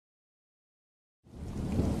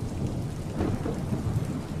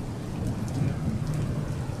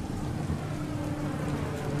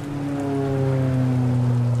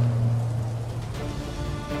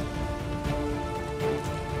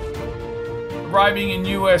arriving in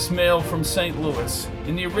U.S. mail from St. Louis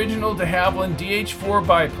in the original de Havilland DH-4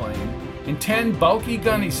 biplane and 10 bulky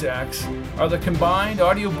gunny sacks are the combined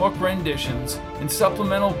audiobook renditions and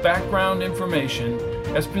supplemental background information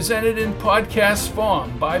as presented in podcast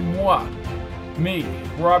form by me,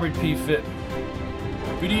 Robert P. Fitton.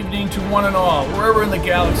 Good evening to one and all, wherever in the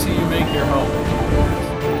galaxy you make your home.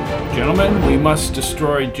 Gentlemen, we must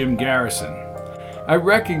destroy Jim Garrison. I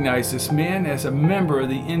recognize this man as a member of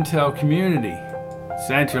the intel community,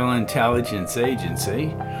 Central Intelligence Agency.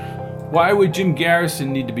 Why would Jim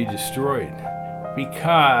Garrison need to be destroyed?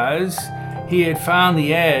 Because he had found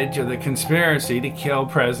the edge of the conspiracy to kill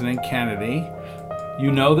President Kennedy.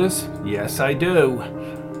 You know this? Yes, I do.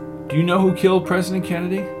 Do you know who killed President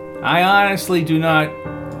Kennedy? I honestly do not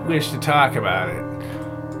wish to talk about it.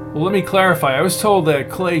 Well, let me clarify. I was told that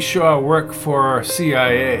Clay Shaw worked for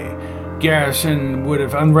CIA. Garrison would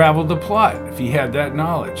have unraveled the plot if he had that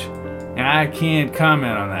knowledge. And I can't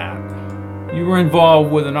comment on that. You were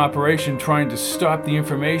involved with an operation trying to stop the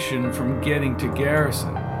information from getting to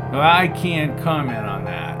Garrison. I can't comment on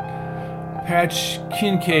that. Patch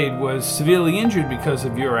Kincaid was severely injured because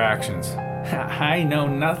of your actions. I know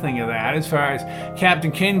nothing of that. As far as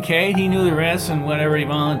Captain Kincaid, he knew the rest and whatever he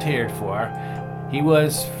volunteered for. He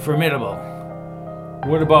was formidable.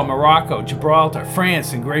 What about Morocco, Gibraltar,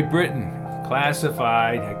 France, and Great Britain?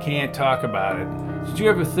 Classified. I can't talk about it. Did you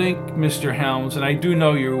ever think, Mr. Helms, and I do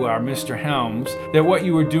know you are Mr. Helms, that what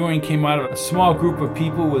you were doing came out of a small group of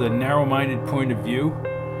people with a narrow-minded point of view?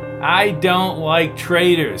 I don't like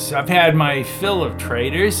traitors. I've had my fill of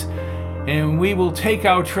traitors, and we will take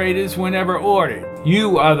out traitors whenever ordered.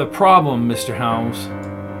 You are the problem, Mr. Helms.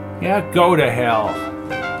 Yeah, go to hell.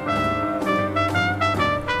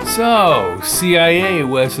 So, CIA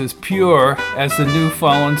was as pure as the new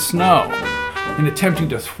fallen snow in attempting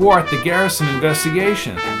to thwart the Garrison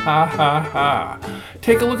investigation. Ha ha ha.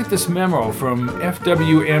 Take a look at this memo from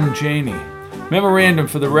FWM Janey. Memorandum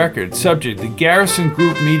for the record. Subject: the Garrison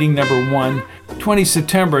Group Meeting Number 1, 20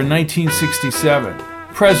 September 1967.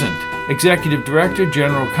 Present: Executive Director,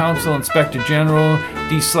 General Counsel, Inspector General,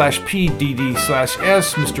 D/P/DD/S,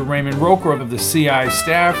 Mr. Raymond Roker of the CI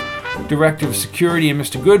staff, Director of Security, and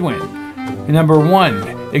Mr. Goodwin. Number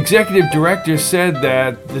 1, Executive Director said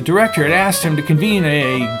that the Director had asked him to convene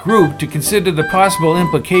a group to consider the possible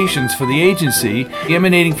implications for the agency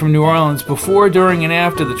emanating from New Orleans before, during, and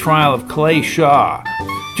after the trial of Clay Shaw.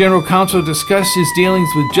 General Counsel discussed his dealings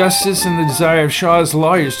with justice and the desire of Shaw's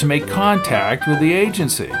lawyers to make contact with the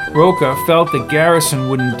agency. Roca felt that Garrison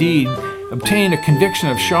would indeed obtain a conviction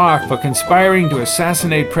of Shaw for conspiring to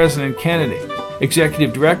assassinate President Kennedy.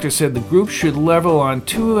 Executive Director said the group should level on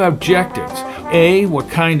 2 objectives. A, what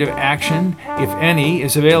kind of action, if any,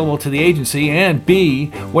 is available to the agency, and B,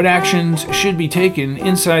 what actions should be taken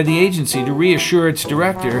inside the agency to reassure its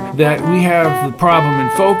director that we have the problem in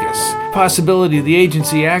focus. Possibility of the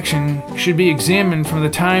agency action should be examined from the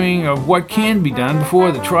timing of what can be done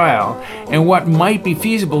before the trial and what might be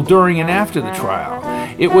feasible during and after the trial.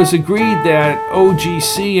 It was agreed that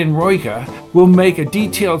OGC and Roika will make a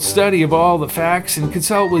detailed study of all the facts and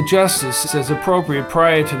consult with justice as appropriate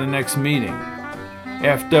prior to the next meeting.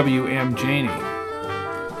 FWM Janey.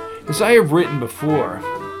 As I have written before,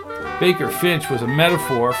 Baker Finch was a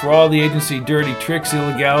metaphor for all the agency dirty tricks,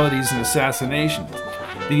 illegalities, and assassinations.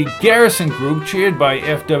 The Garrison Group, chaired by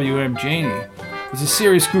FWM Janey, was a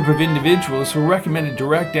serious group of individuals who recommended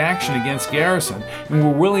direct action against Garrison and were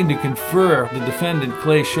willing to confer the defendant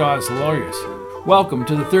Clay Shaw's lawyers. Welcome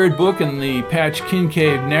to the 3rd book in the Patch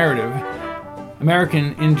Kincaid narrative,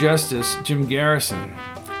 American Injustice-Jim Garrison.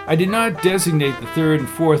 I did not designate the 3rd and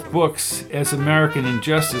 4th books as American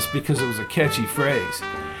Injustice because it was a catchy phrase.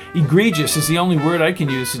 Egregious is the only word I can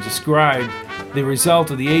use to describe the result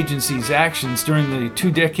of the agency's actions during the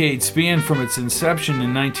 2-decade span from its inception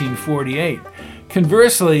in 1948.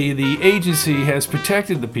 Conversely, the agency has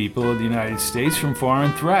protected the people of the United States from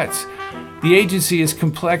foreign threats. The agency is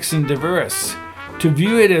complex and diverse. To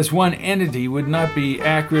view it as one entity would not be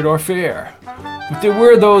accurate or fair. But there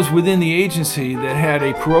were those within the agency that had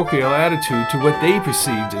a parochial attitude to what they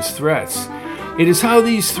perceived as threats. It is how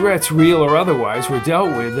these threats, real or otherwise, were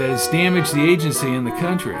dealt with that has damaged the agency and the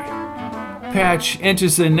country. Patch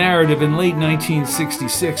enters the narrative in late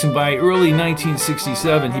 1966, and by early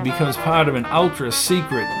 1967 he becomes part of an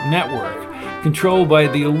ultra-secret network controlled by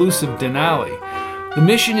the elusive Denali. The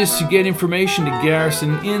mission is to get information to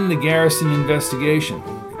Garrison in the Garrison investigation,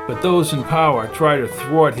 but those in power try to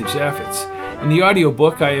thwart his efforts. In the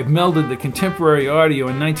audiobook, I have melded the contemporary audio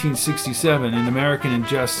in 1967 in American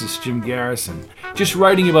Injustice-Jim Garrison. Just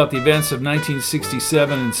writing about the events of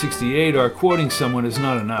 1967 and 68 or quoting someone is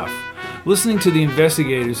not enough. Listening to the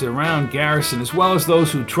investigators around Garrison, as well as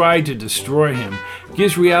those who tried to destroy him,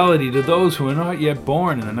 gives reality to those who were not yet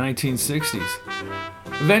born in the 1960s.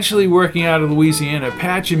 Eventually working out of Louisiana,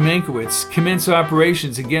 Patch and Mankiewicz commence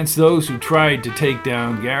operations against those who tried to take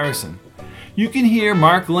down Garrison. You can hear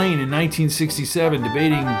Mark Lane in 1967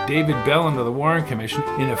 debating David Bellin of the Warren Commission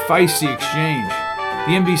in a feisty exchange.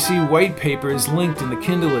 The NBC white paper is linked in the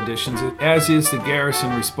Kindle editions, as is the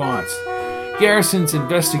Garrison response. Garrison's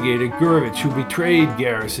investigator, Gurevich, who betrayed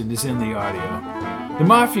Garrison, is in the audio. The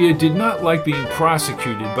Mafia did not like being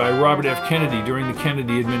prosecuted by Robert F. Kennedy during the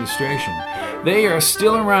Kennedy administration. They are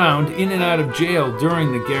still around in and out of jail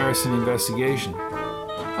during the Garrison investigation.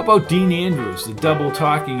 How about Dean Andrews, the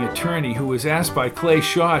double-talking attorney who was asked by Clay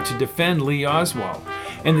Shaw to defend Lee Oswald,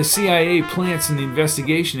 and the CIA plants in the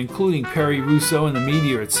investigation, including Perry Russo and the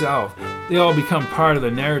media itself? They all become part of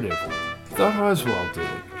the narrative. I thought Oswald did it.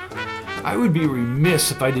 I would be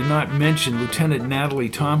remiss if I did not mention Lieutenant Natalie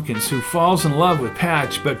Tompkins, who falls in love with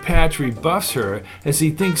Patch, but Patch rebuffs her as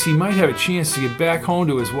he thinks he might have a chance to get back home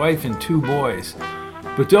to his wife and 2 boys.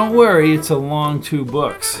 But don't worry, it's a long 2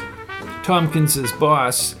 books. Tompkins'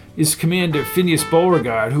 boss is Commander Phineas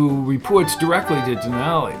Beauregard, who reports directly to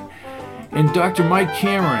Denali. And Dr. Mike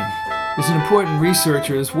Cameron is an important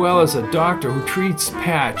researcher as well as a doctor who treats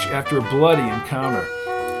Patch after a bloody encounter.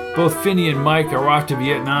 Both Finney and Mike are off to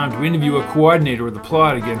Vietnam to interview a coordinator of the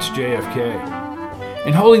plot against JFK.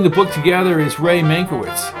 And holding the book together is Ray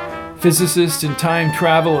Mankiewicz, physicist and time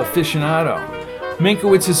travel aficionado.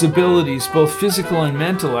 Mankiewicz's abilities, both physical and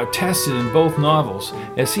mental, are tested in both novels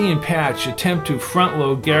as he and Patch attempt to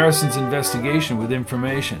front-load Garrison's investigation with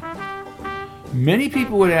information. Many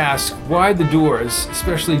people would ask why the Doors,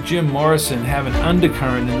 especially Jim Morrison, have an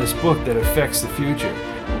undercurrent in this book that affects the future.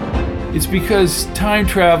 It's because time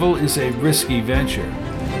travel is a risky venture.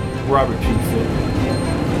 Robert P. Fitton.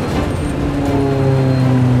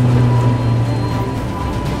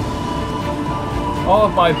 All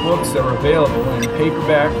of my books are available in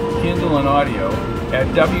paperback, Kindle, and audio at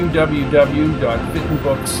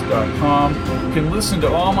www.fittonbooks.com. You can listen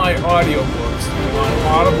to all my audiobooks on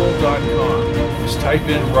audible.com. Just type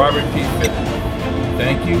in Robert P. Fitton.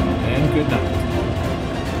 Thank you and good night.